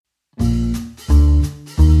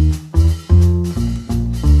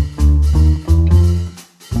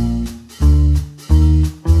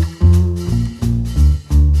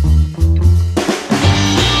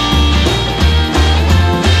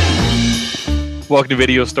Welcome to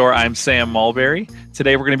Video Store. I'm Sam Mulberry.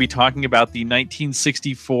 Today we're going to be talking about the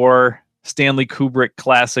 1964 Stanley Kubrick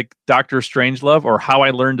classic Dr. Strangelove, or How I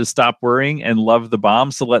Learned to Stop Worrying and Love the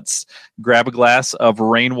Bomb. So let's grab a glass of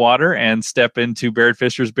rainwater and step into Barrett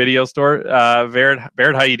Fisher's Video Store. Barrett,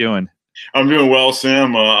 how you doing? I'm doing well,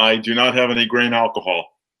 Sam. I do not have any grain alcohol.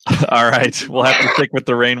 All right, we'll have to stick with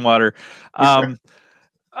the rainwater.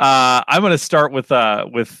 I'm going to start with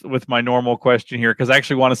my normal question here, because I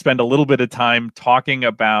actually want to spend a little bit of time talking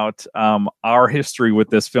about our history with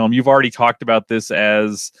this film. You've already talked about this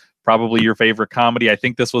as probably your favorite comedy. I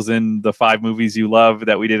think this was in the 5 movies you love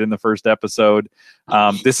that we did in the first episode.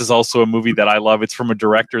 This is also a movie that I love. It's from a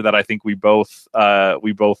director that I think we both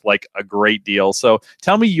like a great deal. So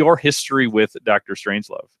tell me your history with Dr.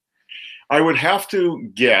 Strangelove. I would have to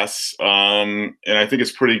guess, and I think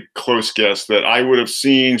it's pretty close guess, that I would have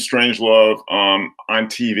seen Strangelove on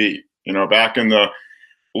TV. You know, back in the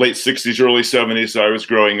late 60s, early 70s, I was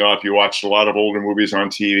growing up. You watched a lot of older movies on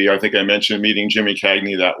TV. I think I mentioned Meeting Jimmy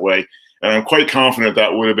Cagney that way. And I'm quite confident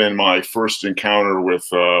that would have been my first encounter with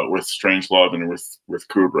Strangelove and with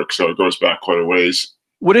Kubrick. So it goes back quite a ways.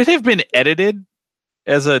 Would it have been edited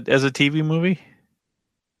as a TV movie?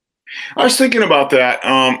 I was thinking about that.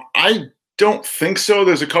 I don't think so.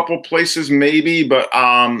 There's a couple places maybe, but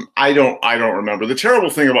I don't remember. The terrible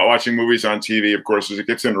thing about watching movies on TV, of course, is it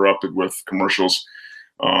gets interrupted with commercials.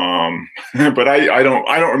 But I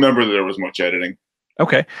don't remember that there was much editing.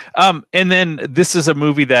 Okay. And then this is a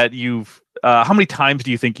movie that you've how many times do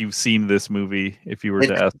you think you've seen this movie, if you were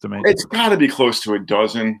to estimate? It's got to be close to a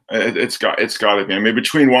dozen. It's got to be. I mean,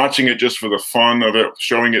 between watching it just for the fun of it,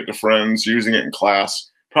 showing it to friends, using it in class,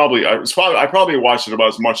 I probably watched it about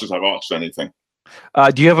as much as I've watched anything.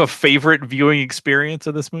 Do you have a favorite viewing experience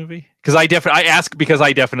of this movie? Because I ask because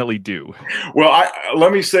I definitely do. Well,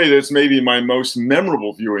 let me say this maybe my most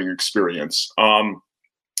memorable viewing experience.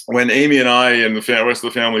 When Amy and I and the rest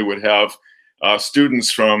of the family would have students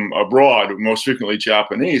from abroad, most frequently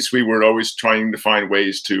Japanese, we were always trying to find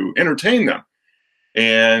ways to entertain them.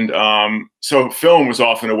 And so film was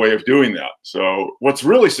often a way of doing that. So what's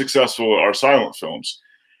really successful are silent films.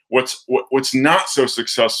 What's not so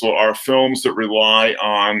successful are films that rely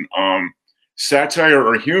on satire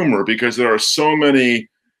or humor, because there are so many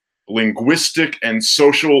linguistic and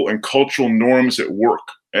social and cultural norms at work.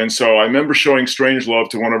 And so I remember showing Strangelove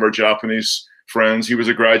to one of our Japanese friends. He was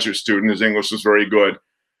a graduate student. His English was very good.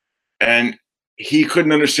 And he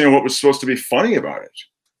couldn't understand what was supposed to be funny about it,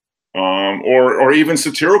 or even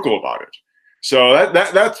satirical about it. So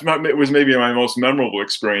it was maybe my most memorable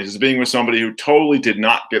experience, is being with somebody who totally did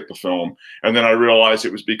not get the film. And then I realized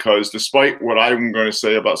it was because, despite what I'm going to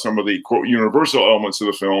say about some of the quote universal elements of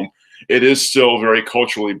the film, it is still very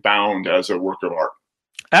culturally bound as a work of art.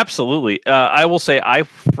 Absolutely. I will say I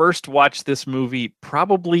first watched this movie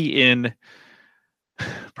probably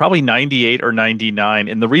 98 or 99.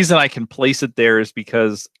 And the reason I can place it there is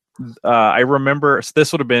because I remember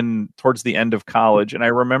this would have been towards the end of college. And I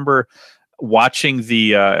remember watching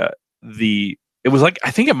it was like, I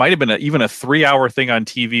think it might have been even a 3-hour thing on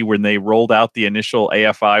TV when they rolled out the initial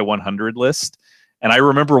AFI 100 list. And I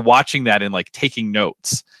remember watching that and like taking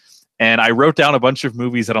notes. And I wrote down a bunch of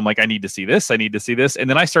movies that I'm like, I need to see this. I need to see this. And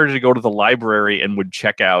then I started to go to the library and would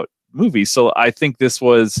check out movies. So I think this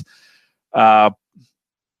was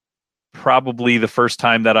probably the first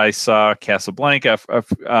time that I saw Casablanca,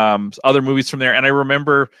 other movies from there. And I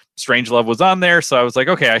remember Strangelove was on there. So I was like,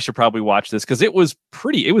 okay, I should probably watch this, because it was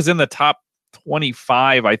in the top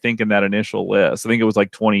 25, I think, in that initial list. I think it was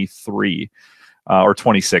like 23 or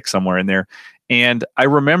 26, somewhere in there. And I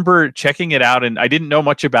remember checking it out, and I didn't know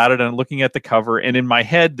much about it, and looking at the cover. And in my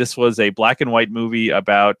head, this was a black and white movie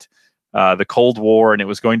about the Cold War, and it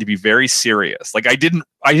was going to be very serious. Like I didn't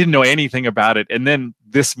know anything about it, and then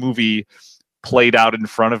this movie played out in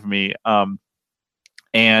front of me,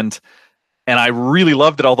 and I really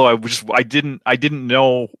loved it. Although I didn't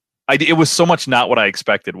know. It was so much not what I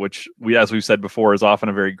expected, which as we've said before, is often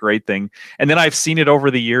a very great thing. And then I've seen it over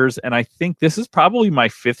the years, and I think this is probably my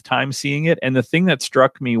 5th time seeing it. And the thing that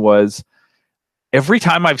struck me was every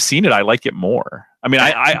time I've seen it, I like it more. I mean,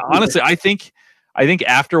 I honestly, I think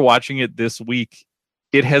after watching it this week,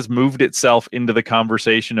 it has moved itself into the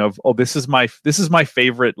conversation of, oh, this is my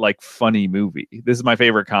favorite, like, funny movie. This is my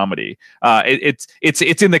favorite comedy.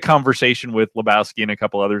 It's in the conversation with Lebowski and a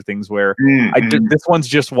couple other things where this one's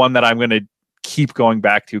just one that I'm going to keep going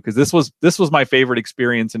back to, because this was my favorite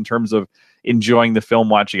experience in terms of enjoying the film,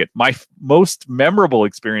 watching it. My most memorable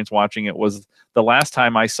experience watching it was the last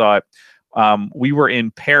time I saw it. We were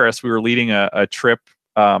in Paris. We were leading a trip,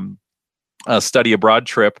 a study abroad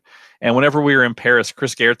trip. And whenever we were in Paris,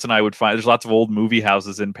 Chris Gertz and I would find there's lots of old movie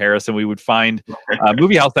houses in Paris, and we would find a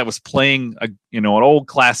movie house that was playing an old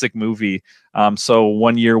classic movie. So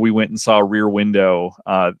one year we went and saw Rear Window,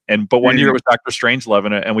 but one year it was Dr. Strangelove,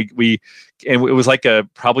 and it was like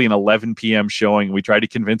probably an 11 p.m. showing. We tried to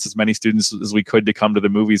convince as many students as we could to come to the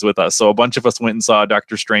movies with us. So a bunch of us went and saw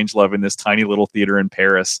Dr. Strangelove in this tiny little theater in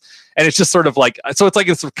Paris, and it's just sort of like, so it's like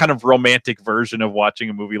this kind of romantic version of watching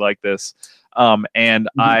a movie like this. I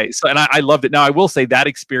loved it. Now I will say that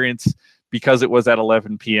experience, because it was at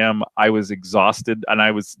 11 p.m., I was exhausted and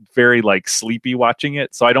I was very sleepy watching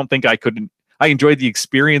it. So I don't think I enjoyed the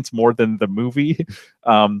experience more than the movie.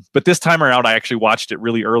 But this time around, I actually watched it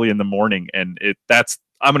really early in the morning, and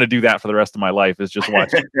I'm going to do that for the rest of my life, is just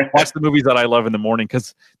watch the movies that I love in the morning,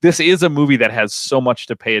 because this is a movie that has so much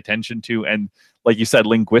to pay attention to. And like you said,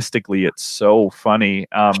 linguistically, it's so funny.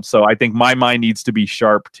 So I think my mind needs to be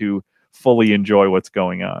sharp to fully enjoy what's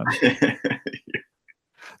going on.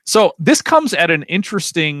 So this comes at an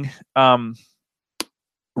interesting,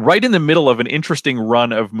 right in the middle of an interesting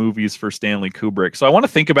run of movies for Stanley Kubrick. So I want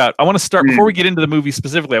to start, before we get into the movie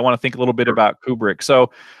specifically, I want to think a little bit about Kubrick. So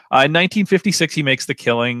in 1956, he makes The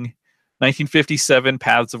Killing. 1957,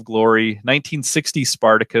 Paths of Glory. 1960,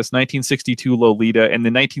 Spartacus. 1962, Lolita. And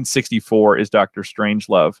then 1964 is Dr.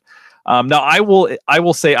 Strangelove. Now, I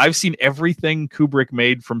will say I've seen everything Kubrick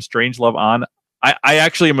made from Strangelove on. I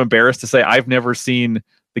actually am embarrassed to say I've never seen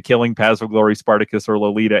The Killing, Paths of Glory, Spartacus, or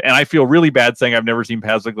Lolita. And I feel really bad saying I've never seen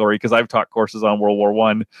Paths of Glory, because I've taught courses on World War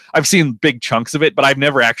I. I've seen big chunks of it, but I've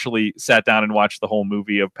never actually sat down and watched the whole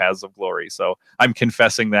movie of Paths of Glory. So I'm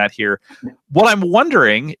confessing that here. What I'm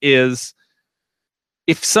wondering is,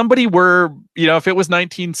 if somebody were, if it was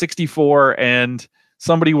 1964 and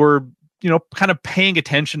somebody were, kind of paying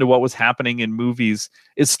attention to what was happening in movies,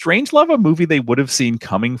 is Strangelove a movie they would have seen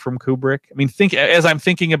coming from Kubrick? I mean, as I'm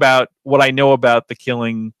thinking about what I know about The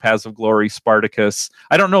Killing, Paths of Glory, Spartacus,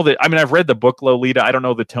 I don't know that. I mean, I've read the book Lolita. I don't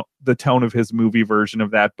know the tone of his movie version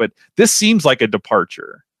of that, but this seems like a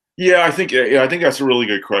departure. Yeah, I think that's a really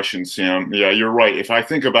good question, Sam. Yeah, you're right. If I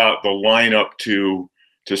think about the lineup to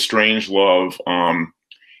Strangelove,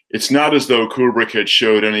 it's not as though Kubrick had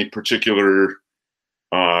showed any particular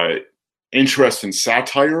interest in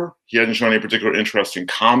satire. He hadn't shown any particular interest in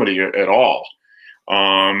comedy at all.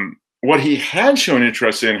 What he had shown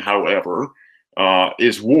interest in, however,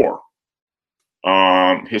 is war.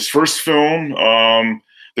 His first film,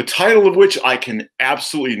 the title of which I can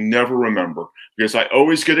absolutely never remember, because I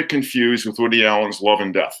always get it confused with Woody Allen's Love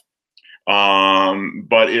and Death.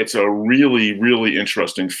 But it's a really, really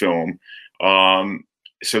interesting film.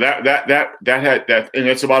 So that had that, and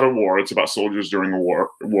it's about a war. It's about soldiers during a war.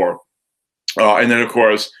 And then of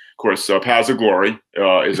course, Paths of Glory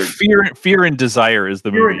is a Fear and Desire is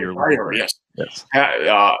the movie you're looking for. Yes.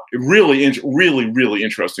 Really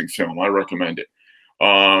interesting film. I recommend it.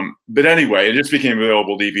 But anyway, it just became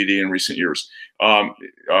available DVD in recent years.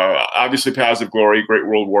 Obviously, Paths of Glory, great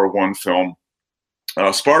World War I film.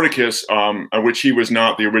 Spartacus, which he was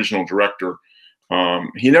not the original director.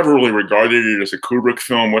 He never really regarded it as a Kubrick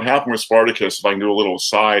film. What happened with Spartacus, if I can do a little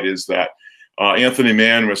aside, is that Anthony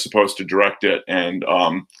Mann was supposed to direct it, and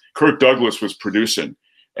Kirk Douglas was producing.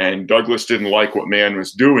 And Douglas didn't like what Mann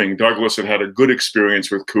was doing. Douglas had a good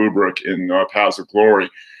experience with Kubrick in Paths of Glory.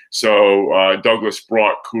 So Douglas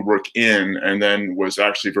brought Kubrick in, and then was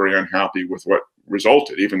actually very unhappy with what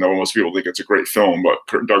resulted, even though most people think it's a great film, but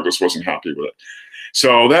Kirk Douglas wasn't happy with it.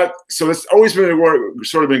 So that's always been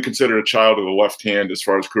sort of been considered a child of the left hand as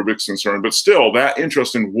far as Kubrick's concerned. But still, that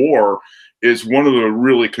interest in war is one of the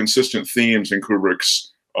really consistent themes in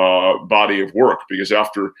Kubrick's body of work. Because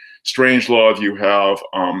after Strangelove, you have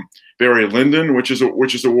Barry Lyndon, which is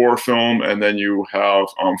a war film, and then you have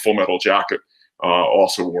Full Metal Jacket,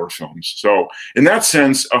 also war films. So in that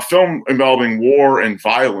sense, a film involving war and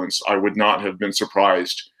violence, I would not have been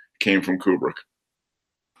surprised came from Kubrick.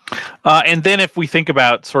 And then if we think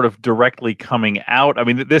about sort of directly coming out, I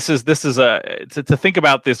mean, this is to think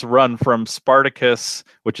about this run from Spartacus,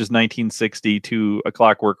 which is 1960, to A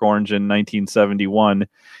Clockwork Orange in 1971.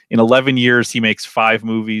 In 11 years, he makes 5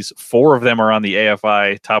 movies. 4 of them are on the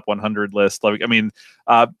AFI Top 100 list. Like, I mean,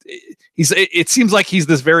 it seems like he's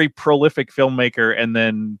this very prolific filmmaker, and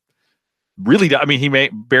then really, I mean, he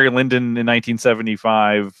made Barry Lyndon in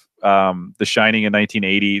 1975. The Shining in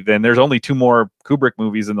 1980. Then there's only 2 more Kubrick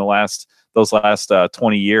movies in those last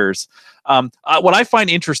 20 years. What I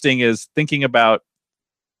find interesting is thinking about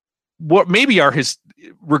what maybe are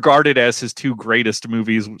regarded as his 2 greatest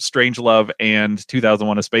movies, Strangelove and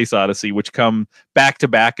 2001: A Space Odyssey, which come back to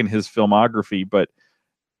back in his filmography, but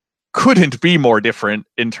couldn't be more different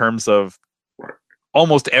in terms of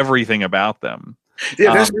almost everything about them.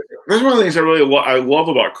 Yeah, that's one of the things I really I love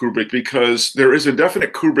about Kubrick, because there is a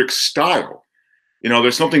definite Kubrick style.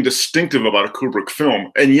 There's something distinctive about a Kubrick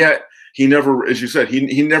film, and yet he never, as you said,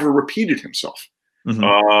 he never repeated himself. If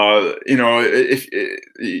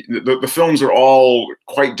the films are all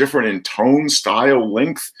quite different in tone, style,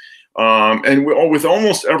 length, and with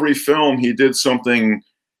almost every film, he did something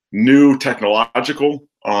new, technological.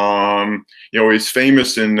 He's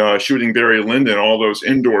famous in Shooting Barry Lyndon. All those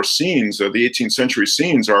indoor scenes, the 18th century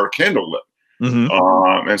scenes, are candlelit.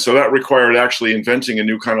 And so that required actually inventing a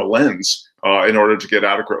new kind of lens in order to get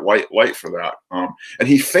adequate light for that. And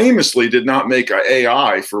he famously did not make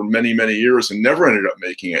AI for many, many years, and never ended up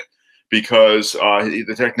making it, because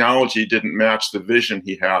the technology didn't match the vision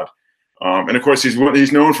he had. And of course,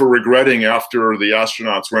 he's known for regretting, after the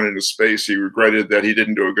astronauts went into space, he regretted that he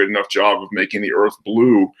didn't do a good enough job of making the Earth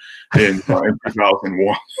blue in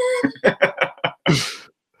 2001.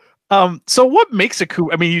 So what makes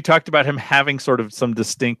I mean, you talked about him having sort of some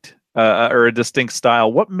distinct or a distinct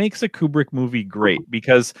style. What makes a Kubrick movie great?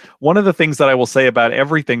 Because one of the things that I will say about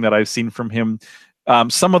everything that I've seen from him,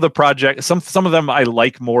 some of the projects, some of them I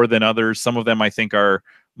like more than others. Some of them I think are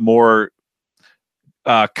more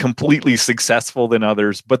completely successful than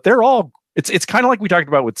others, but they're all, it's kind of like we talked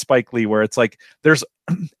about with Spike Lee, where it's like there's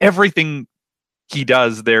everything he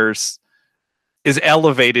does is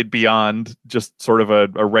elevated beyond just sort of a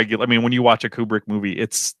regular. I mean, when you watch a Kubrick movie,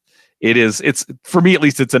 it's for me at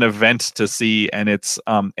least, it's an event to see, and it's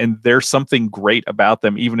and there's something great about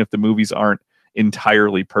them, even if the movies aren't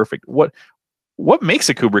entirely perfect. What makes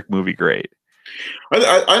a Kubrick movie great?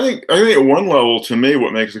 I think at one level, to me,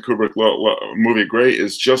 what makes a Kubrick movie great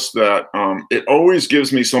is just that it always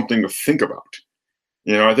gives me something to think about.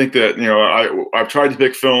 I think that, I've tried to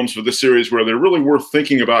pick films for this series where they're really worth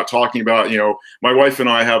thinking about, talking about. My wife and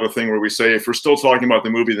I have a thing where we say, if we're still talking about the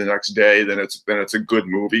movie the next day, then it's a good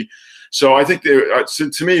movie. So I think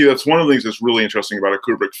to me, that's one of the things that's really interesting about a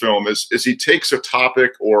Kubrick film is he takes a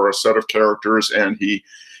topic or a set of characters, and he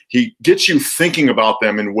gets you thinking about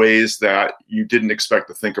them in ways that you didn't expect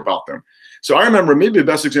to think about them. So I remember, maybe the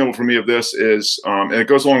best example for me of this is, and it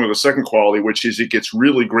goes along with the second quality, which is he gets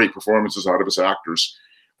really great performances out of his actors,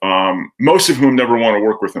 most of whom never want to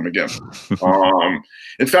work with him again.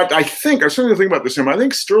 In fact, I certainly think about this. I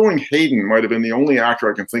think Sterling Hayden might have been the only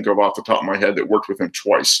actor I can think of off the top of my head that worked with him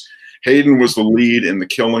twice. Hayden was the lead in The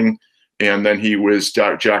Killing, and then he was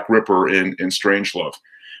Jack Ripper in Strangelove.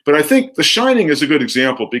 But I think The Shining is a good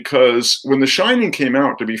example, because when The Shining came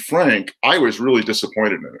out, to be frank, I was really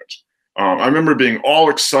disappointed in it. I remember being all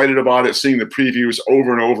excited about it, seeing the previews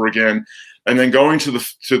over and over again, and then going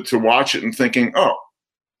to watch it and thinking, oh,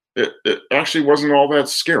 it actually wasn't all that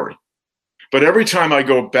scary. But every time I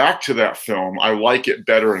go back to that film, I like it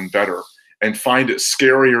better and better, and find it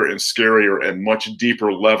scarier and scarier and much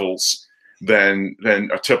deeper levels than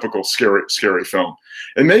a typical scary film.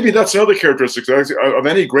 And maybe that's another characteristic of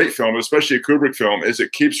any great film, especially a Kubrick film, is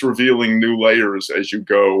it keeps revealing new layers as you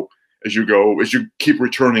keep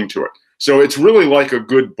returning to it. So it's really like a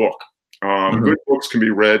good book. Good books can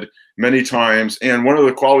be read many times, and one of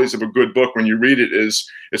the qualities of a good book when you read it is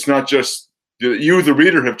it's not just you, the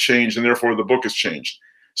reader, have changed, and therefore the book has changed.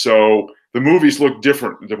 So the movies look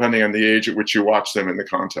different depending on the age at which you watch them in the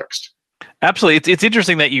context. Absolutely. It's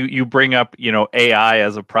interesting that you bring up, AI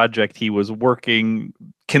as a project he was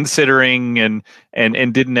considering and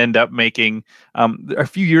didn't end up making. A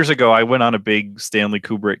few years ago, I went on a big Stanley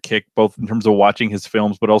Kubrick kick, both in terms of watching his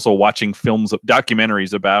films, but also watching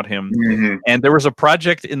documentaries about him. Mm-hmm. And there was a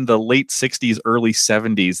project in the late 60s, early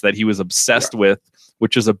 70s that he was obsessed with,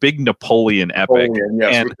 which is a big Napoleon epic.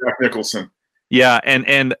 Yes, with Jack Nicholson. Yeah,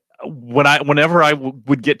 and whenever I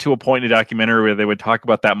would get to a point in a documentary where they would talk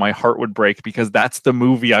about that, my heart would break, because that's the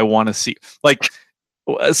movie I want to see. Like,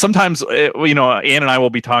 sometimes, Ann and I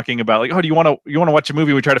will be talking about, like, oh, do you want to watch a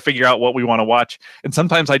movie? We try to figure out what we want to watch. And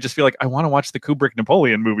sometimes I just feel like I want to watch the Kubrick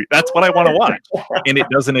Napoleon movie. That's what I want to watch. And it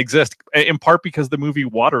doesn't exist, in part because the movie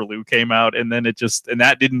Waterloo came out, and then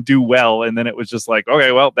that didn't do well. And then it was just like,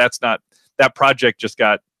 okay, well, that project just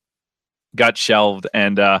got shelved.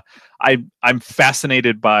 And I'm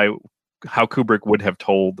fascinated by how Kubrick would have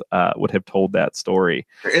told that story.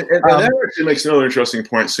 And that actually makes another interesting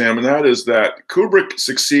point, Sam, and that is that Kubrick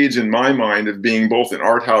succeeds, in my mind, of being both an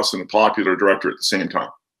art house and a popular director at the same time.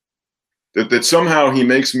 That somehow he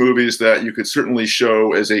makes movies that you could certainly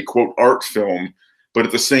show as a, quote, art film, but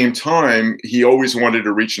at the same time, he always wanted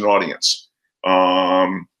to reach an audience.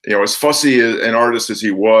 As fussy an artist as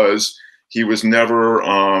he was never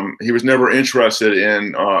interested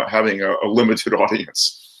in having a limited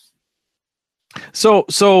audience. So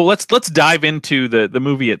let's dive into the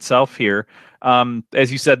movie itself here.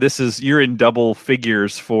 As you said, you're in double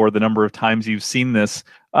figures for the number of times you've seen this.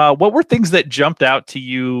 What were things that jumped out to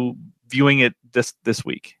you viewing it this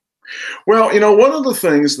week? Well, one of the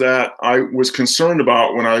things that I was concerned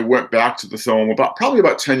about when I went back to the film probably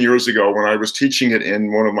about 10 years ago when I was teaching it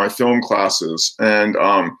in one of my film classes, and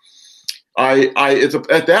at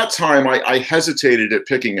that time I hesitated at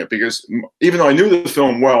picking it because even though I knew the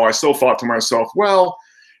film well, I still thought to myself, well,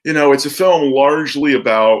 it's a film largely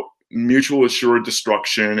about mutual assured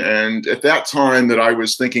destruction, and at that time that I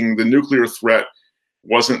was thinking the nuclear threat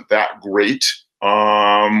wasn't that great.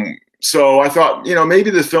 So I thought, maybe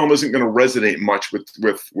the film isn't going to resonate much with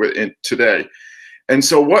today. And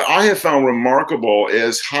so what I have found remarkable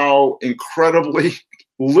is how incredibly,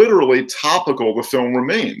 literally topical the film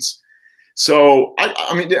remains. So,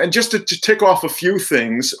 I mean, and just to tick off a few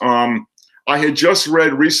things, I had just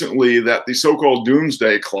read recently that the so-called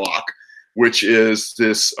Doomsday Clock, which was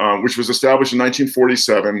established in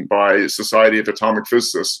 1947 by Society of Atomic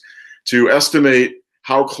Physicists to estimate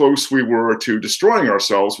how close we were to destroying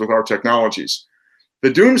ourselves with our technologies. The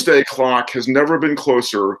Doomsday Clock has never been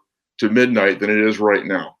closer to midnight than it is right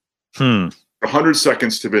now. 100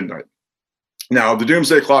 seconds to midnight. Now, the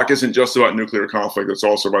Doomsday Clock isn't just about nuclear conflict, it's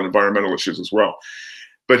also about environmental issues as well.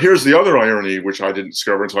 But here's the other irony, which I didn't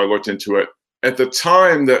discover until I looked into it. At the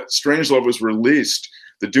time that Strangelove was released,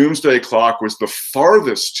 the Doomsday Clock was the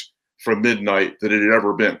farthest from midnight that it had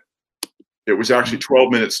ever been. It was actually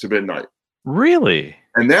 12 minutes to midnight. Really?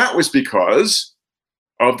 And that was because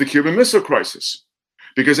of the Cuban Missile Crisis.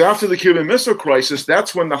 Because after the Cuban Missile Crisis,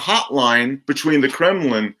 that's when the hotline between the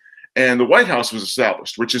Kremlin and the White House was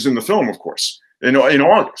established, which is in the film, of course, in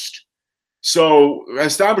August. So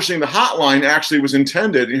establishing the hotline actually was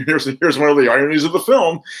intended, and here's one of the ironies of the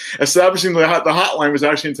film, establishing the hotline was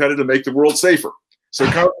actually intended to make the world safer. So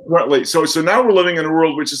consequently, so now we're living in a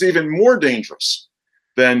world which is even more dangerous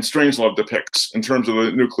than Strangelove depicts in terms of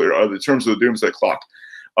the nuclear, in terms of the Doomsday Clock.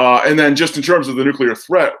 And then just in terms of the nuclear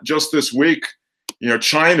threat, just this week,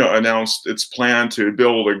 China announced its plan to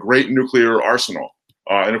build a great nuclear arsenal.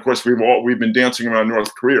 And of course, we've been dancing around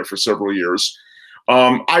North Korea for several years.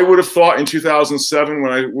 I would have thought in 2007,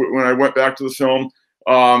 when I went back to the film,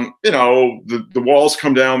 the walls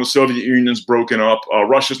come down, the Soviet Union's broken up,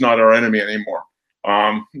 Russia's not our enemy anymore.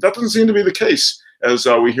 That doesn't seem to be the case as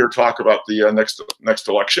we hear talk about the next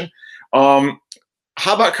election.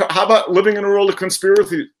 How about living in a world of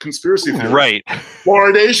conspiracy theory? Right.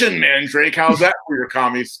 Fluoridation, Mandrake. How's that for your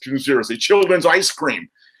communist conspiracy? Children's ice cream.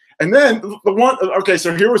 And then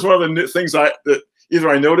so here was one of the things that either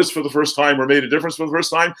I noticed for the first time or made a difference for the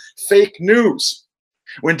first time: fake news.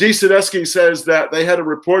 When D. Sadetsky says that they had a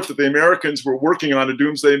report that the Americans were working on a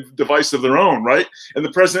doomsday device of their own, right? And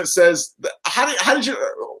the president says, how did you,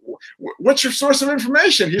 what's your source of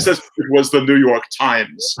information? He says, it was the New York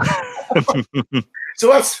Times. So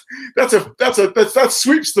that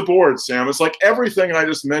sweeps the board, Sam. It's like everything I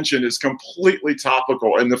just mentioned is completely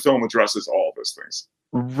topical, and the film addresses all of those things.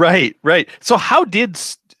 Right. So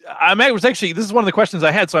this is one of the questions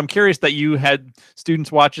I had. So I'm curious that you had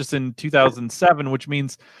students watch this in 2007, which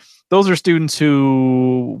means those are students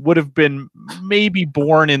who would have been maybe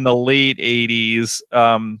born in the late 80s.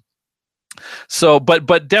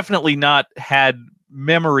 But definitely not had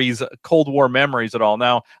memories, Cold War memories at all.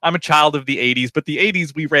 Now, I'm a child of the 80s, but the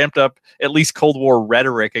 80s, we ramped up at least Cold War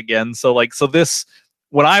rhetoric again. So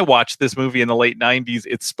when I watched this movie in the late 90s,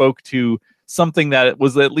 it spoke to something that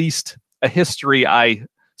was at least a history I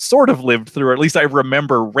sort of lived through, or at least I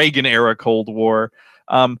remember Reagan era Cold War.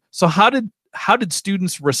 So how did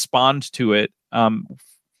students respond to it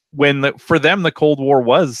when for them the Cold War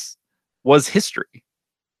was history,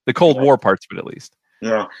 the Cold War parts of it at least?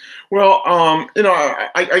 Yeah, well,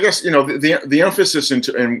 I guess the emphasis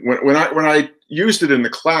and when I used it in the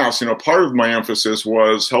class, part of my emphasis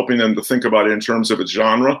was helping them to think about it in terms of its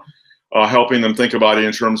genre, helping them think about it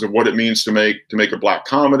in terms of what it means to make a black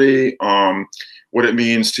comedy, what it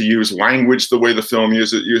means to use language the way the film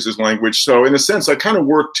uses language. So in a sense, I kind of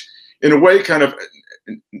worked in a way, kind of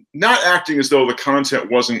not acting as though the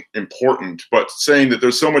content wasn't important, but saying that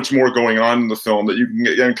there's so much more going on in the film that you can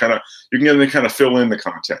get them to kind of fill in the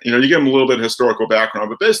content. You give them a little bit of historical background,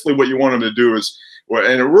 but basically what you want them to do is,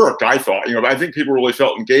 and it worked, I thought. I think people really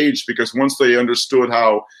felt engaged because once they understood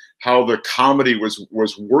how the comedy was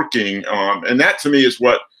working, and that to me is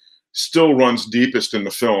what still runs deepest in the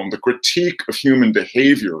film, the critique of human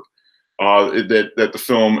behavior that the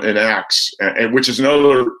film enacts, and which is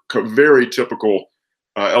another very typical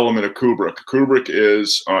element of Kubrick. Kubrick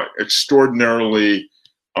is extraordinarily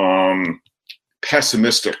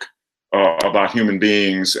pessimistic about human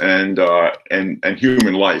beings and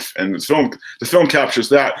human life, and the film captures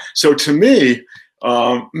that. So to me,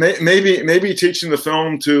 maybe teaching the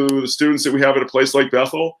film to the students that we have at a place like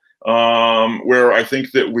Bethel, where I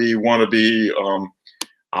think that we want to be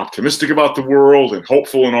optimistic about the world and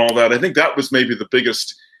hopeful and all that. I think that was maybe the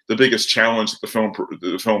biggest challenge that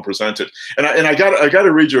the film presented. And I got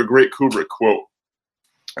to read you a great Kubrick quote.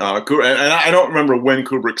 And I don't remember when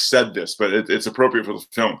Kubrick said this, but it's appropriate for the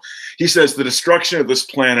film. He says, "The destruction of this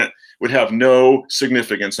planet would have no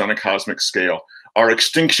significance on a cosmic scale. Our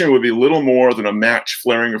extinction would be little more than a match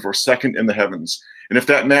flaring for a second in the heavens. And if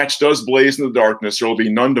that match does blaze in the darkness, there will be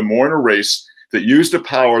none to mourn a race that used a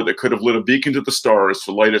power that could have lit a beacon to the stars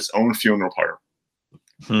to light its own funeral pyre."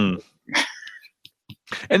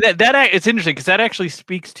 And that it's interesting because that actually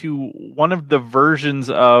speaks to one of the versions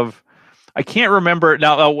of, I can't remember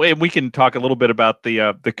now. We can talk a little bit about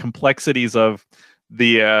the complexities of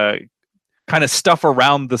the kind of stuff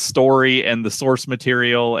around the story and the source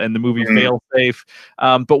material and the movie Failsafe.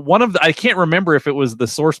 But I can't remember if it was the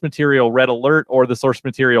source material Red Alert or the source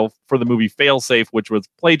material for the movie Failsafe, which was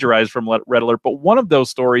plagiarized from Red Alert. But one of those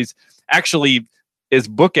stories actually is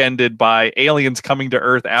bookended by aliens coming to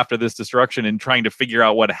Earth after this destruction and trying to figure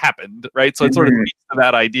out what happened, right? So it sort of speaks to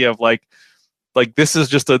that idea of like this is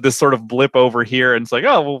just this sort of blip over here, and it's like,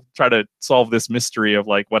 oh, we'll try to solve this mystery of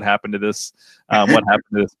like what happened to this, what happened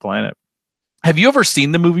to this planet. Have you ever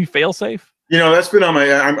seen the movie Failsafe? You know, that's been on my.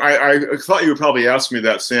 I thought you would probably ask me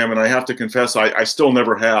that, Sam, and I have to confess, I still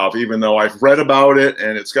never have, even though I've read about it,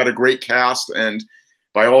 and it's got a great cast, and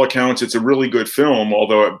by all accounts, it's a really good film,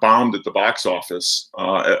 although it bombed at the box office,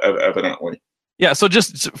 evidently. Yeah, so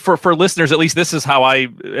just for listeners, at least this is how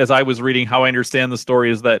as I was reading, how I understand the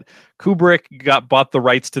story is that Kubrick bought the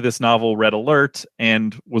rights to this novel, Red Alert,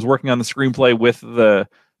 and was working on the screenplay with the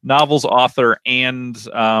novel's author and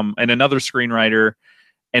another screenwriter.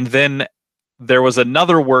 And then there was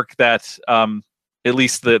another work that at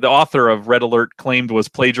least the author of Red Alert claimed was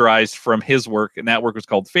plagiarized from his work, and that work was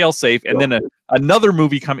called Failsafe. And then another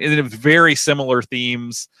movie and it was very similar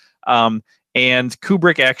themes. And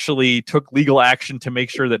Kubrick actually took legal action to make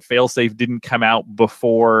sure that Failsafe didn't come out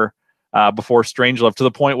before Strangelove, to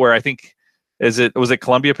the point where I think was it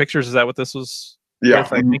Columbia Pictures? Is that what this was? Yeah,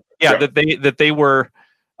 with, I think? Yeah. That they were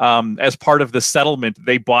as part of the settlement,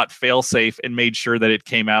 they bought Failsafe and made sure that it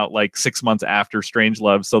came out like 6 months after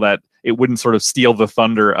Strangelove, so that it wouldn't sort of steal the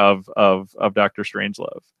thunder of Dr.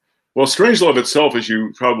 Strangelove. Well, Strangelove itself, as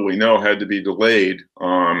you probably know, had to be delayed.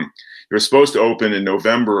 It was supposed to open in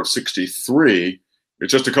November of '63,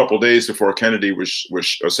 just a couple of days before Kennedy was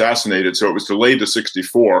assassinated. So it was delayed to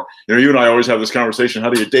 '64. You know, you and I always have this conversation: how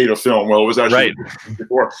do you date a film? Well, it was actually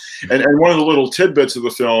 '64. And one of the little tidbits of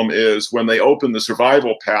the film is when they open the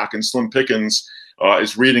survival pack, and Slim Pickens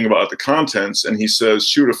is reading about the contents, and he says,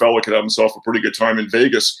 "Shoot, a fella could have himself a pretty good time in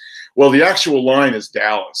Vegas." Well, the actual line is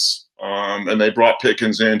Dallas, and they brought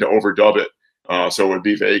Pickens in to overdub it. So it would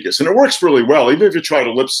be Vegas. And it works really well. Even if you try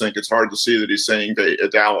to lip sync, it's hard to see that he's saying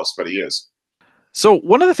Dallas, but he is. So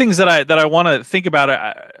one of the things that I want to think about,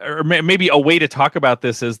 or maybe a way to talk about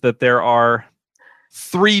this, is that there are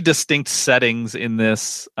three distinct settings in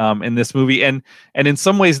this movie, and in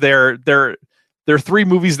some ways there are three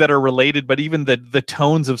movies that are related, but even the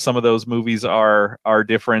tones of some of those movies are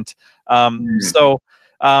different. So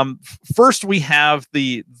first we have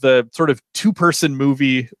the sort of two-person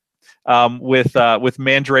movie with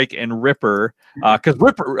Mandrake and Ripper, because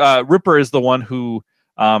Ripper is the one who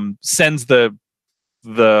sends the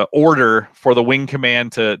order for the wing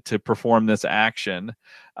command to perform this action,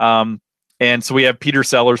 and so we have Peter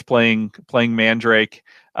Sellers playing Mandrake,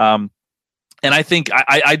 and I think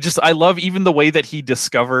I love even the way that he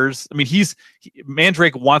discovers. I mean,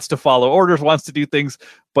 Mandrake wants to follow orders, wants to do things,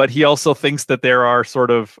 but he also thinks that there are sort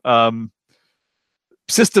of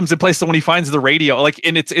systems in place. So when he finds the radio,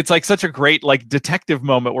 and it's like such a great like detective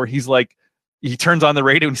moment where he's like, he turns on the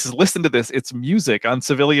radio and he says, "Listen to this, it's music on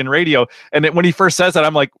civilian radio." And when he first says that,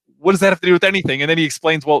 I'm like, what does that have to do with anything? And then he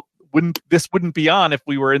explains, well, wouldn't be on if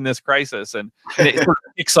we were in this crisis, and it sort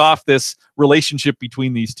of kicks off this relationship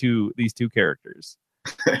between these two characters.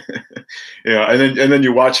 Yeah, and then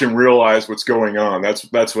you watch him realize what's going on. That's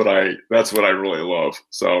what I really love.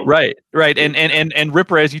 So right, and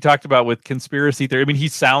Ripper, as you talked about with conspiracy theory, I mean, he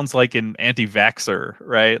sounds like an anti-vaxxer,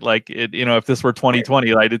 right? Like if this were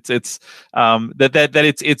 2020, right? It's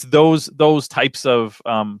those types of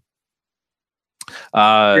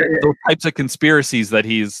those types of conspiracies that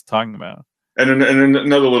he's talking about. And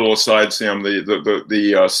another little aside, Sam,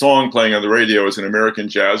 the song playing on the radio is an American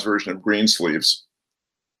jazz version of Greensleeves.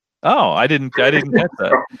 Oh, I didn't get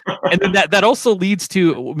that. And then that also leads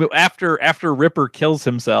to after Ripper kills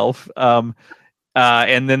himself, and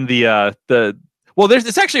then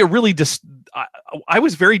it's actually a really I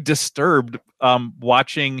was very disturbed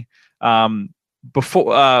watching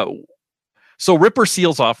before. So Ripper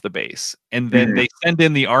seals off the base, and then they send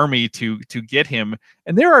in the army to get him.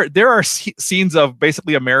 And there are scenes of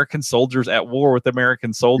basically American soldiers at war with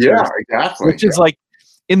American soldiers. Yeah, exactly. Which is like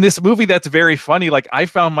in this movie that's very funny. Like I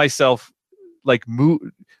found myself like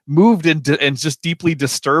moved and just deeply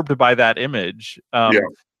disturbed by that image. And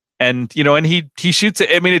and he shoots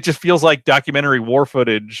it. I mean, it just feels like documentary war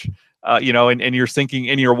footage. And you're thinking,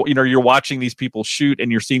 and you're watching these people shoot,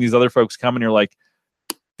 and you're seeing these other folks come, and you're like,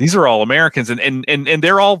 these are all Americans, and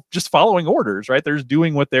they're all just following orders, right? They're just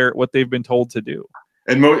doing what they've been told to do.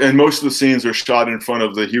 And most of the scenes are shot in front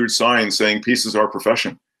of the huge sign saying "Peace is our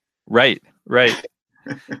profession." Right.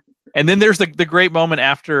 And then there's the great moment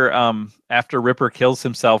after Ripper kills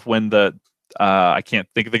himself when the I can't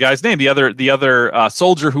think of the guy's name. The other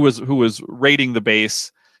soldier who was raiding the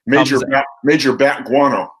base, Major Bat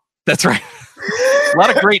Guano. That's right. A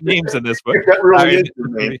lot of great names in this book. That really is the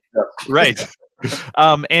name. Right.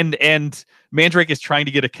 And Mandrake is trying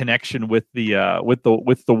to get a connection with the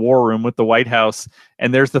war room, with the White House,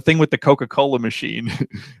 and there's the thing with the Coca-Cola machine,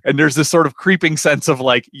 and there's this sort of creeping sense of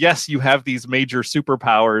like, yes, you have these major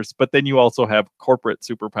superpowers, but then you also have corporate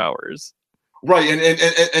superpowers. Right,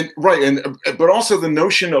 but also the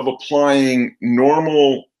notion of applying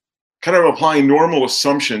normal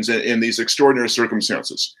assumptions in these extraordinary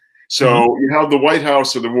circumstances. So you have the White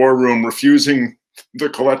House or the war room refusing the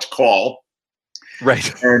collect call.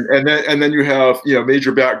 Right. And then you have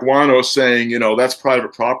Major Bat Guano saying that's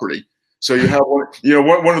private property. So you have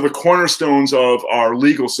one of the cornerstones of our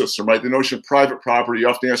legal system, right? The notion of private property. You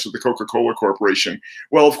have to answer to the Coca-Cola Corporation.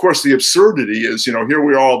 Well, of course, the absurdity is here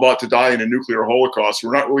we are all about to die in a nuclear holocaust.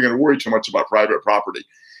 We're not really going to worry too much about private property,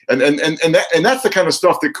 and that's the kind of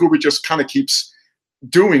stuff that Kubrick just kind of keeps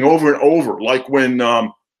doing over and over, like when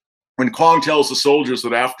Kong tells the soldiers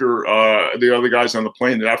that after the other guys on the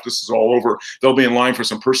plane, that after this is all over, they'll be in line for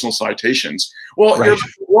some personal citations. Well, if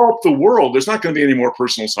you blow up the world, there's not going to be any more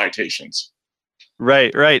personal citations.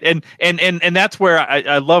 Right. And that's where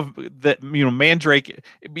I love that, Mandrake,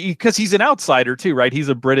 because he's an outsider too, right? He's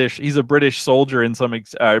a British soldier in some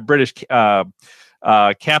British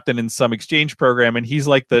captain in some exchange program, and he's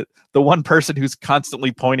like the one person who's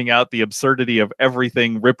constantly pointing out the absurdity of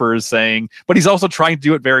everything Ripper is saying, but he's also trying to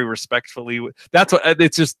do it very respectfully. That's what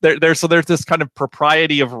it's just there. So there's this kind of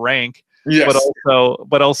propriety of rank, yes,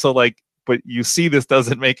 but also like, but you see, this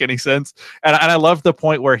doesn't make any sense. And I love the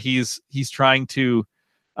point where he's trying to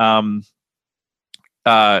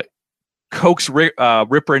coax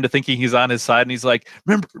Ripper into thinking he's on his side, and he's like,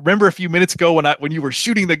 remember a few minutes ago when you were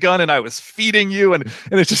shooting the gun and I was feeding you, and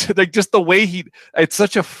it's just like, just the way it's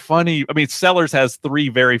such a funny. I mean, Sellers has 3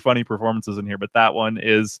 very funny performances in here, but that one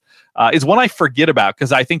is one I forget about,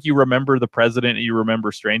 because I think you remember the president and you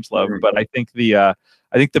remember Strangelove, but I think the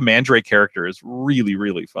Mandrake character is really,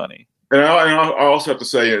 really funny. And I also have to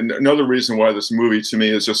say, another reason why this movie to me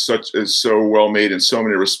is so well made in so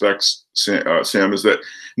many respects, Sam, is that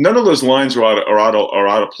none of those lines are out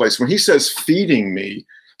of place. When he says "feeding me,"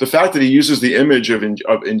 the fact that he uses the image of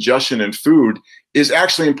ingestion and food is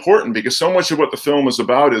actually important, because so much of what the film is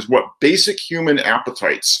about is what basic human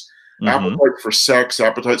appetites, appetite for sex,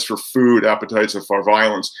 appetites for food, appetites for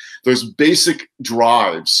violence, those basic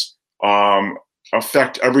drives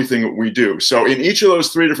affect everything that we do. So in each of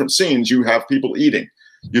those 3 different scenes, you have people eating.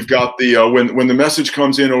 You've got the when the message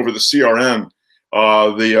comes in over the CRM,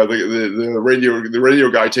 the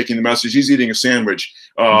radio guy taking the message, he's eating a sandwich.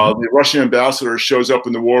 The Russian ambassador shows up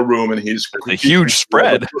in the war room, and he's a huge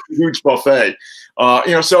spread, huge buffet.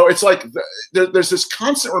 So it's like there's this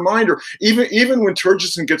constant reminder. Even when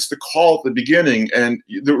Turgidson gets the call at the beginning, and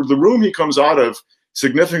the room he comes out of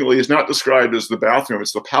significantly is not described as the bathroom;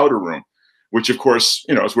 it's the powder room, which of course,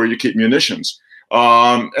 is where you keep munitions.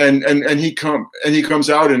 And he comes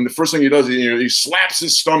out, and the first thing he does, he slaps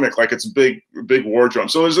his stomach like it's a big war drum.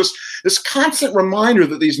 So there's this constant reminder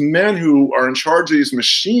that these men who are in charge of these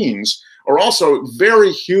machines are also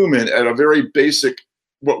very human at a very basic,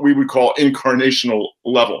 what we would call incarnational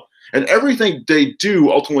level. And everything they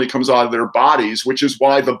do ultimately comes out of their bodies, which is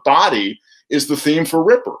why the body is the theme for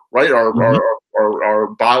Ripper, right? Our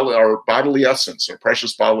bodily essence, our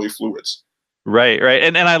precious bodily fluids. Right.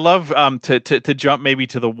 And I love to jump maybe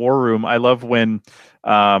to the war room. I love when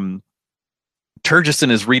Turgidson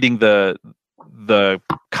is reading the the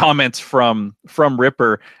comments from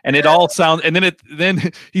Ripper, and it all sounds, and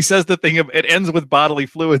then he says the thing of, it ends with bodily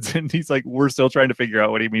fluids, and he's like, we're still trying to figure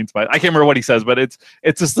out what he means by it. I can't remember what he says, but it's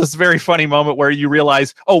just this very funny moment where you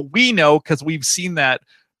realize, oh, we know because we've seen that,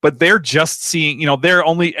 but they're just seeing,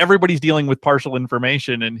 everybody's dealing with partial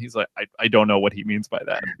information, and he's like, I don't know what he means by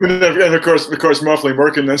that. And of course, Muffley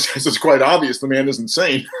Merkin then says it's quite obvious the man is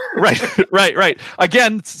insane. Right.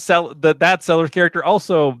 Again, that Sellers character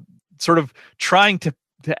also sort of trying to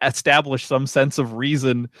establish some sense of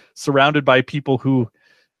reason surrounded by people who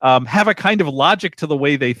have a kind of logic to the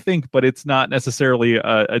way they think, but it's not necessarily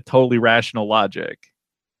a totally rational logic.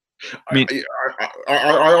 I mean,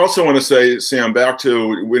 I also want to say, Sam, back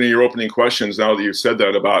to one of your opening questions, now that you've said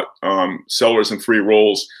that about Sellers and three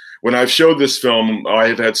roles, when I've showed this film, I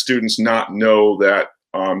have had students not know that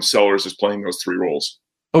Sellers is playing those three roles.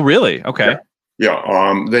 Oh, really? Okay. Yeah.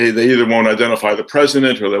 They either won't identify the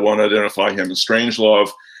president or they won't identify him in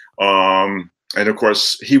Strangelove. And of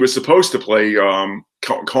course, he was supposed to play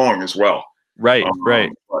Kong as well. Right.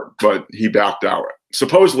 But he backed out,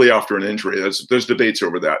 supposedly after an injury. There's debates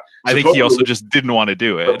over that. I think he also just didn't want to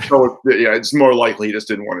do it. So, yeah, it's more likely he just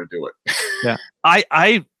didn't want to do it.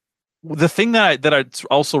 Yeah. The thing that's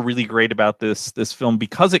also really great about this film,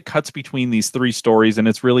 because it cuts between these three stories and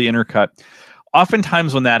it's really intercut.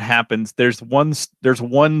 Oftentimes when that happens, there's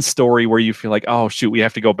one story where you feel like, oh shoot, we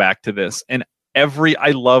have to go back to this. And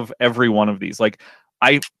I love every one of these. Like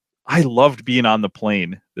I loved being on the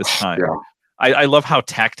plane this time. Yeah. I love how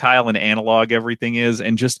tactile and analog everything is,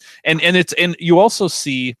 and you also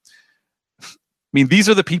see, I mean, these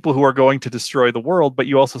are the people who are going to destroy the world, but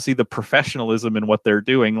you also see the professionalism in what they're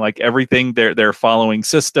doing. Like everything, they're following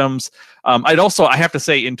systems. I have to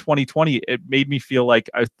say, in 2020, it made me feel like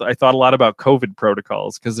I thought a lot about COVID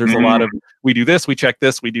protocols, because there's a lot of, we do this, we check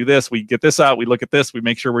this, we do this, we get this out, we look at this, we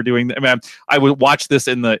make sure we're doing. I mean, I would watch this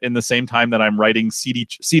in the same time that I'm writing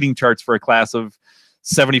seating charts for a class of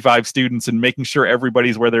 75 students and making sure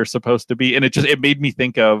everybody's where they're supposed to be, and it made me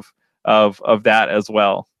think of that as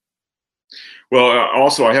well. Well,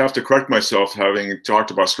 also I have to correct myself, having talked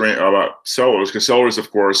about Sellers, because Sellers, of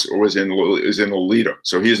course, is in Lolita,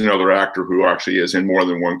 so he's another actor who actually is in more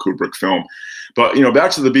than one Kubrick film. But back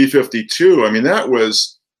to the B-52. I mean,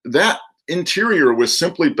 that interior was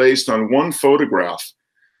simply based on one photograph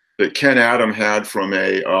that Ken Adam had from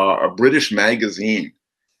a British magazine.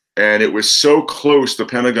 And it was so close, the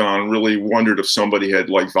Pentagon really wondered if somebody had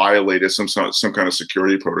violated some kind of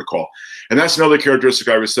security protocol. And that's another characteristic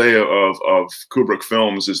I would say of Kubrick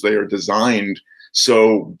films, is they are designed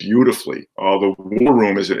so beautifully. The War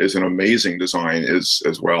Room is an amazing design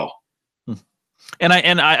as well. And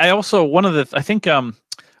I also, I think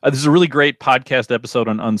this is a really great podcast episode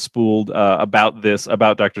on Unspooled about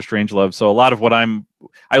Dr. Strangelove. So a lot of what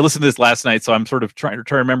I listened to this last night, so I'm sort of trying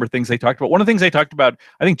to remember things they talked about. One of the things they talked about,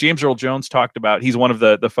 I think James Earl Jones talked about, he's one of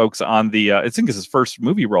the folks on the, I think it's his first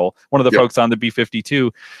movie role, one of the folks on the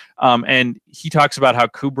B-52. And he talks about how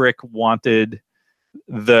Kubrick wanted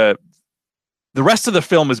the rest of the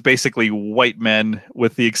film is basically white men,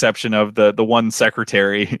 with the exception of the one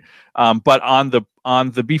secretary. But on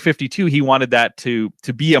the B-52, he wanted that to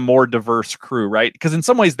be a more diverse crew, right? Because in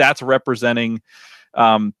some ways that's representing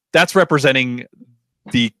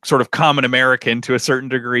the sort of common American to a certain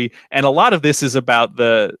degree. And a lot of this is about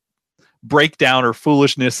the breakdown or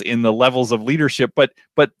foolishness in the levels of leadership. But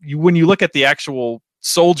when you look at the actual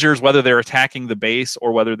soldiers, whether they're attacking the base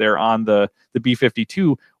or whether they're on the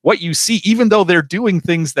B-52, what you see, even though they're doing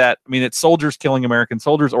things that, I mean, it's soldiers killing American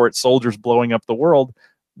soldiers or it's soldiers blowing up the world,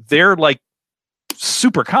 they're like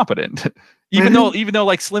super competent. Even though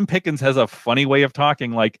like Slim Pickens has a funny way of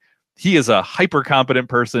talking, like he is a hyper competent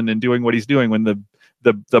person in doing what he's doing. When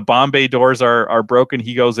the bomb bay doors are broken,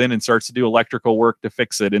 he goes in and starts to do electrical work to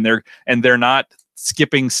fix it. And they're not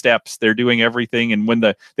skipping steps. They're doing everything. And when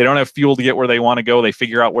they don't have fuel to get where they want to go, they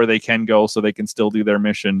figure out where they can go so they can still do their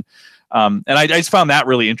mission. And I just found that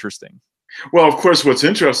really interesting. Well, of course, what's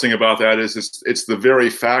interesting about that is it's the very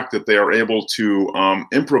fact that they are able to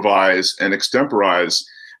improvise and extemporize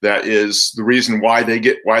that is the reason why they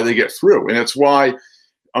get through. And it's why,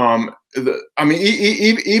 even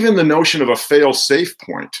the notion of a fail-safe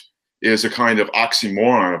point is a kind of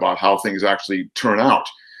oxymoron about how things actually turn out.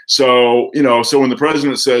 So when the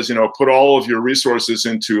president says, put all of your resources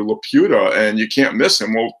into Laputa and you can't miss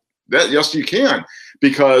him, well, yes, you can,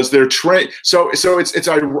 because they're trained. So it's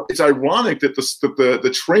ironic that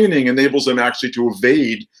the training enables them actually to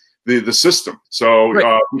evade the system. So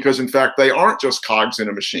right. Because in fact they aren't just cogs in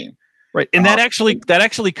a machine. Right. And that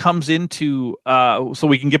actually comes into so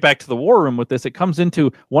we can get back to the war room with this. It comes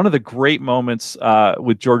into one of the great moments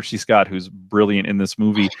with George C. Scott, who's brilliant in this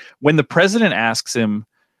movie, when the president asks him,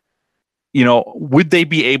 would they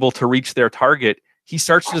be able to reach their target? He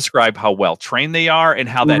starts to describe how well trained they are and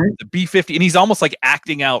how that the B-50, and he's almost like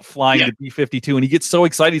acting out flying the B-52, and he gets so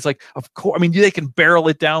excited. He's like, of course, I mean, they can barrel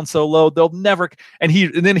it down so low, they'll never. And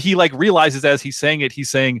then he like realizes as he's saying it, he's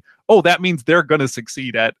saying, oh, that means they're going to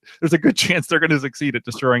succeed there's a good chance they're going to succeed at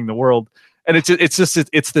destroying the world. And it's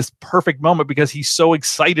this perfect moment because he's so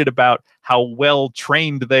excited about how well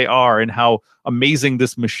trained they are and how amazing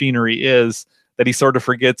this machinery is that he sort of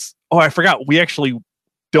forgets, oh, I forgot, we actually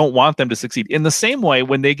don't want them to succeed. In the same way,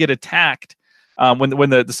 when they get attacked, when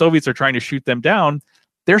the Soviets are trying to shoot them down,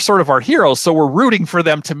 they're sort of our heroes. So we're rooting for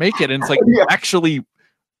them to make it. And it's like actually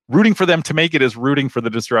rooting for them to make it is rooting for the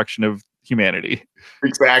destruction of humanity.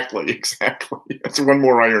 Exactly. That's one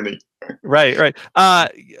more irony. Right.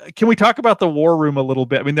 Can we talk about the war room a little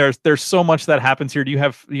bit? I mean, there's so much that happens here. Do you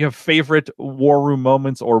have favorite war room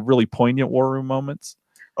moments or really poignant war room moments?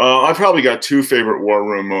 I've probably got two favorite war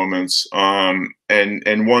room moments.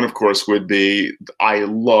 And one, of course, would be, I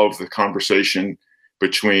love the conversation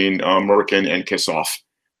between Mirkin and Kissoff.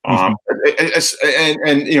 It's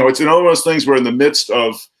another one of those things where in the midst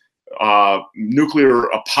of nuclear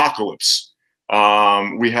apocalypse,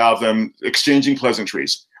 we have them exchanging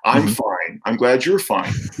pleasantries. I'm fine. I'm glad you're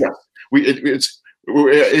fine. Yes,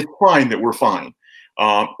 it's fine that we're fine.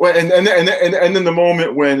 And then the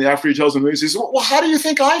moment when after he tells him, he says, well, how do you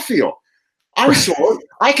think I feel? I'm sore.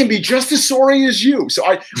 I can be just as sorry as you. So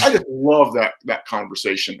I just love that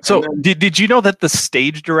conversation. So did you know that the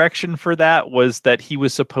stage direction for that was that he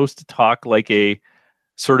was supposed to talk like a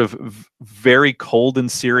sort of very cold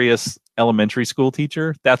and serious elementary school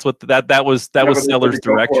teacher? That's what that was Seller's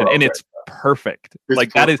direction, and it's perfect.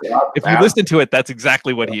 That is, if you listen to it, that's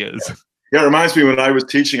exactly what he is. Yeah, it reminds me when I was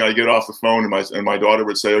teaching, I'd get off the phone and my daughter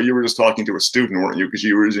would say, oh, you were just talking to a student, weren't you? Because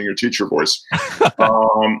you were using your teacher voice.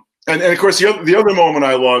 And of course, the other moment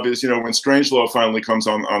I love is, when Strangelove finally comes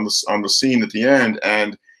on the scene at the end,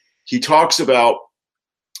 and he talks about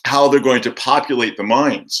how they're going to populate the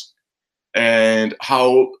mines and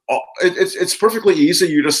how it's perfectly easy.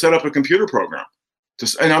 You just set up a computer program.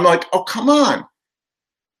 And I'm like, oh, come on.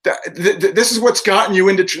 This is what's gotten you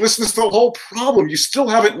into this is the whole problem. You still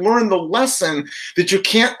haven't learned the lesson that you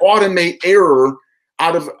can't automate error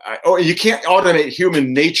or you can't automate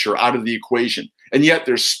human nature out of the equation, and yet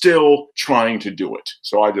they're still trying to do it.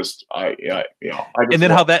 So I just and then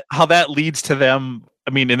how that leads to them. I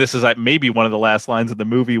mean, and this is maybe one of the last lines of the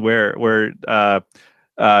movie where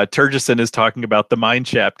Turgison is talking about the mine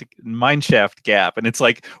shaft gap, and it's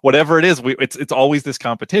like whatever it is, it's always this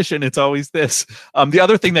competition. It's always this. The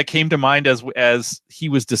other thing that came to mind as he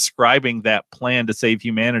was describing that plan to save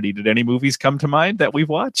humanity, did any movies come to mind that we've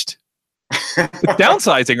watched? It's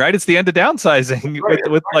downsizing, right? It's the end of downsizing.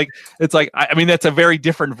 I mean, that's a very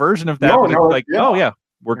different version of that. Oh yeah,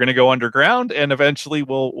 we're going to go underground, and eventually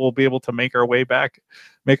we'll be able to make our way back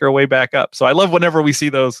up. So I love whenever we see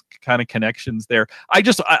those kind of connections there.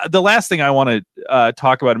 The last thing I want to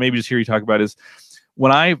talk about, and maybe just hear you talk about, is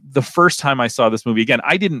the first time I saw this movie, again,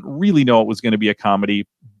 I didn't really know it was going to be a comedy,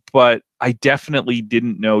 but I definitely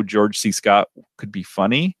didn't know George C. Scott could be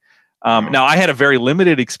funny. Now I had a very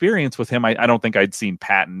limited experience with him. I don't think I'd seen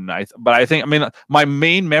Patton. My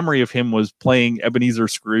main memory of him was playing Ebenezer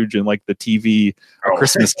Scrooge in like the TV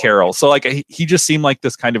Christmas Carol. So like he just seemed like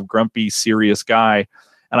this kind of grumpy, serious guy.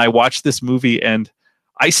 And I watched this movie, and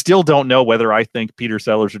I still don't know whether I think Peter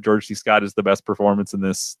Sellers or George C. Scott is the best performance in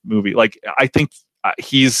this movie. Like I think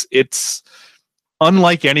it's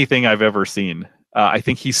unlike anything I've ever seen. I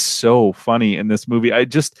think he's so funny in this movie.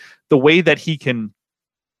 The way that he can.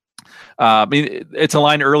 I mean, it's a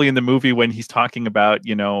line early in the movie when he's talking about,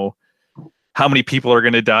 how many people are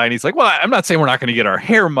going to die, and he's like, "Well, I'm not saying we're not going to get our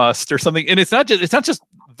hair mussed or something." And it's not just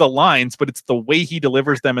the lines, but it's the way he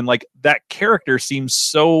delivers them, and like that character seems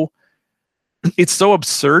it's so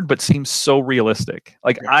absurd, but seems so realistic.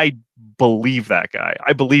 Like I believe that guy.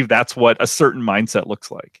 I believe that's what a certain mindset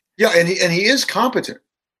looks like. Yeah, and he is competent.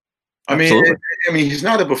 I mean, he's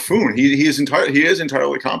not a buffoon. He is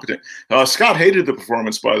entirely competent. Scott hated the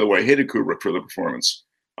performance, by the way. Hated Kubrick for the performance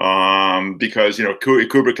because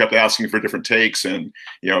Kubrick kept asking for different takes, and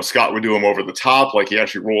Scott would do him over the top, like he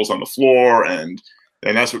actually rolls on the floor, and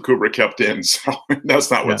that's what Kubrick kept in. So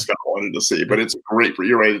that's not what Scott wanted to see. But it's great.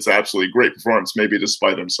 You're right. It's absolutely great performance, maybe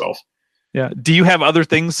despite himself. Yeah. Do you have other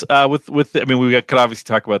things with? I mean, we could obviously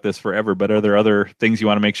talk about this forever, but are there other things you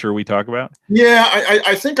want to make sure we talk about? Yeah,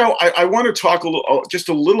 I think I want to talk just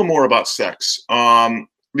a little more about sex.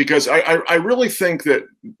 because I really think that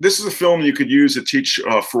this is a film you could use to teach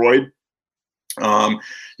Freud.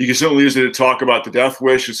 You can certainly use it to talk about the death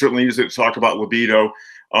wish. You certainly use it to talk about libido.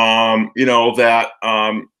 That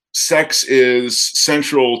sex is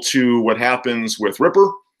central to what happens with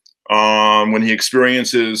Ripper when he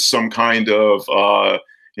experiences some kind of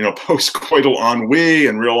post-coital ennui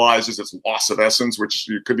and realizes it's loss of essence, which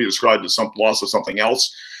could be described as some loss of something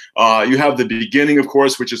else. You have the beginning, of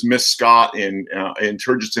course, which is Miss Scott in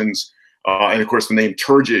Turgidson's, and of course the name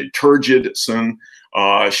Turgidson.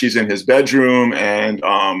 She's in his bedroom, and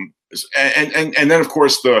then of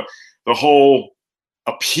course the whole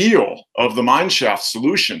appeal of the mineshaft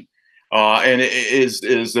solution. And it is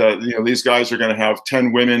these guys are going to have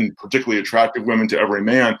 10 women, particularly attractive women, to every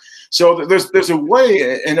man. So there's a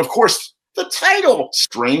way, and of course the title,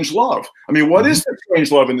 Strange Love. I mean, what is the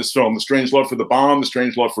strange love in this film? The strange love for the bomb, the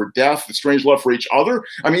strange love for death, the strange love for each other.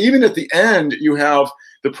 I mean, even at the end, you have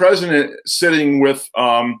the president sitting with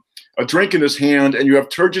a drink in his hand, and you have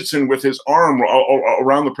Turgidson with his arm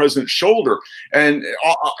around the president's shoulder, and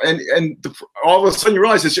all of a sudden you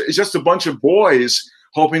realize it's just a bunch of boys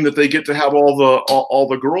hoping that they get to have all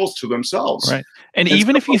the girls to themselves. Right. And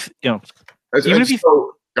even if you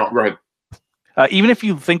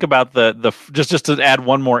think about the just to add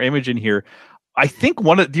one more image in here, I think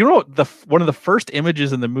one of the first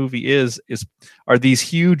images in the movie are these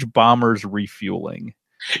huge bombers refueling.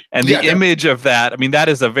 And the image of that, I mean, that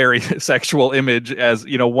is a very sexual image, as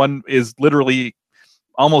one is literally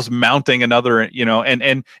almost mounting another,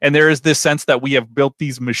 and there is this sense that we have built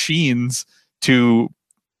these machines to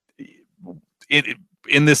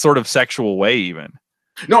in this sort of sexual way, even.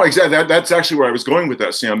 No, exactly. That's actually where I was going with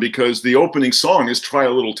that, Sam, because the opening song is "Try a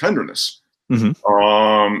Little Tenderness," and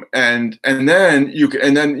then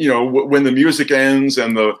when the music ends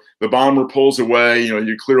and the bomber pulls away,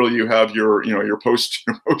 you have your post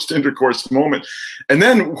intercourse moment, and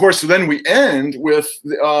then of course we end with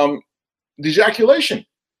the ejaculation.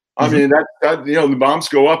 I mean that the bombs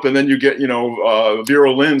go up, and then you get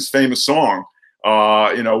Vera Lynn's famous song.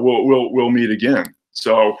 We'll meet again.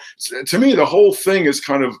 So to me, the whole thing is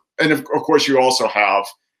kind of, and of course you also have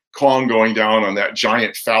Kong going down on that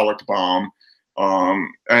giant phallic bomb,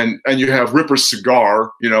 and you have Ripper's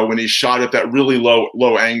cigar, when he's shot at that really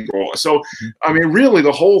low angle. So I mean, really,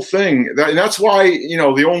 the whole thing, and that's why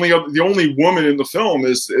the only woman in the film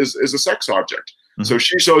is a sex object. So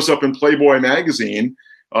she shows up in Playboy magazine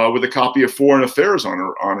with a copy of Foreign Affairs on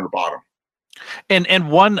her bottom.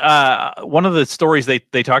 And one of the stories they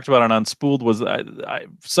talked about on Unspooled was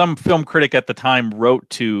some film critic at the time wrote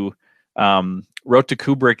to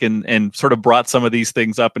Kubrick and sort of brought some of these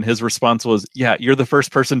things up, and his response was, "Yeah, you're the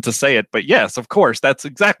first person to say it, but yes, of course, that's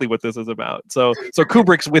exactly what this is about." So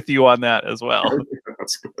Kubrick's with you on that as well.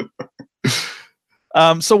 That's good.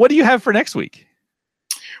 So what do you have for next week?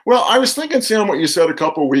 Well, I was thinking, Sam, what you said a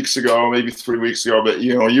couple of weeks ago, maybe 3 weeks ago, but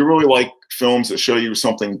you really like films that show you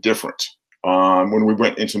something different. When we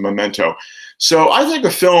went into Memento, so I think a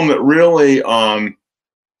film that really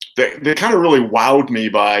that kind of really wowed me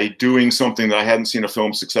by doing something that I hadn't seen a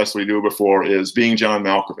film successfully do before is Being John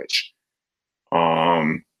Malkovich.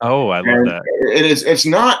 I love that.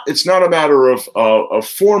 It's not a matter of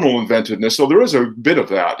formal inventiveness, so there is a bit of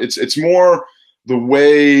that. It's more the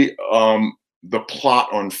way the plot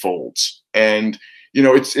unfolds, and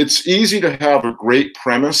it's easy to have a great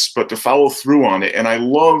premise, but to follow through on it. And I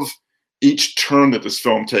love each turn that this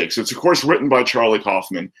film takes. It's of course written by Charlie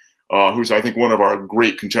Kaufman, who's I think one of our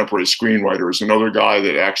great contemporary screenwriters, another guy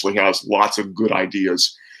that actually has lots of good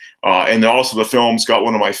ideas. And also the film's got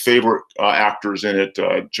one of my favorite actors in it,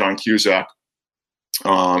 John Cusack,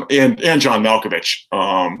 and John Malkovich.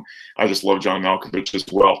 I just love John Malkovich as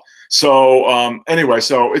well. So anyway,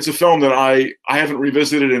 so it's a film that I haven't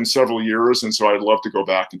revisited in several years, and so I'd love to go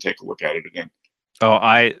back and take a look at it again. Oh,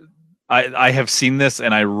 I have seen this,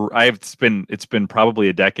 and it's been probably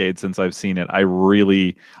a decade since I've seen it. I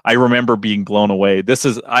remember being blown away.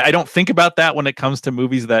 I don't think about that when it comes to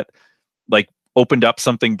movies that like opened up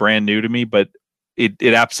something brand new to me, but it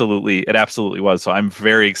absolutely was. So I'm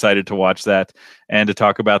very excited to watch that and to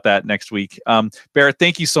talk about that next week. Barrett,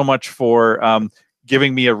 thank you so much for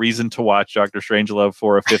giving me a reason to watch Dr. Strangelove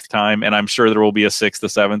for a fifth time, and I'm sure there will be a sixth, a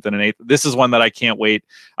seventh, and an eighth. This is one that I can't wait.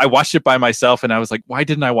 I watched it by myself, and I was like, why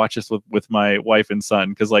didn't I watch this with my wife and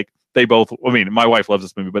son? Because like they both, I mean, my wife loves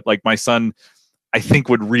this movie, but like my son, I think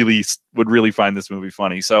would really find this movie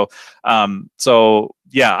funny. So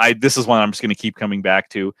yeah, this is one I'm just going to keep coming back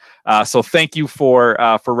to. So thank you for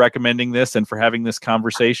recommending this and for having this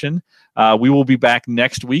conversation. We will be back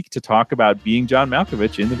next week to talk about Being John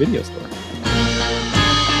Malkovich in the video store.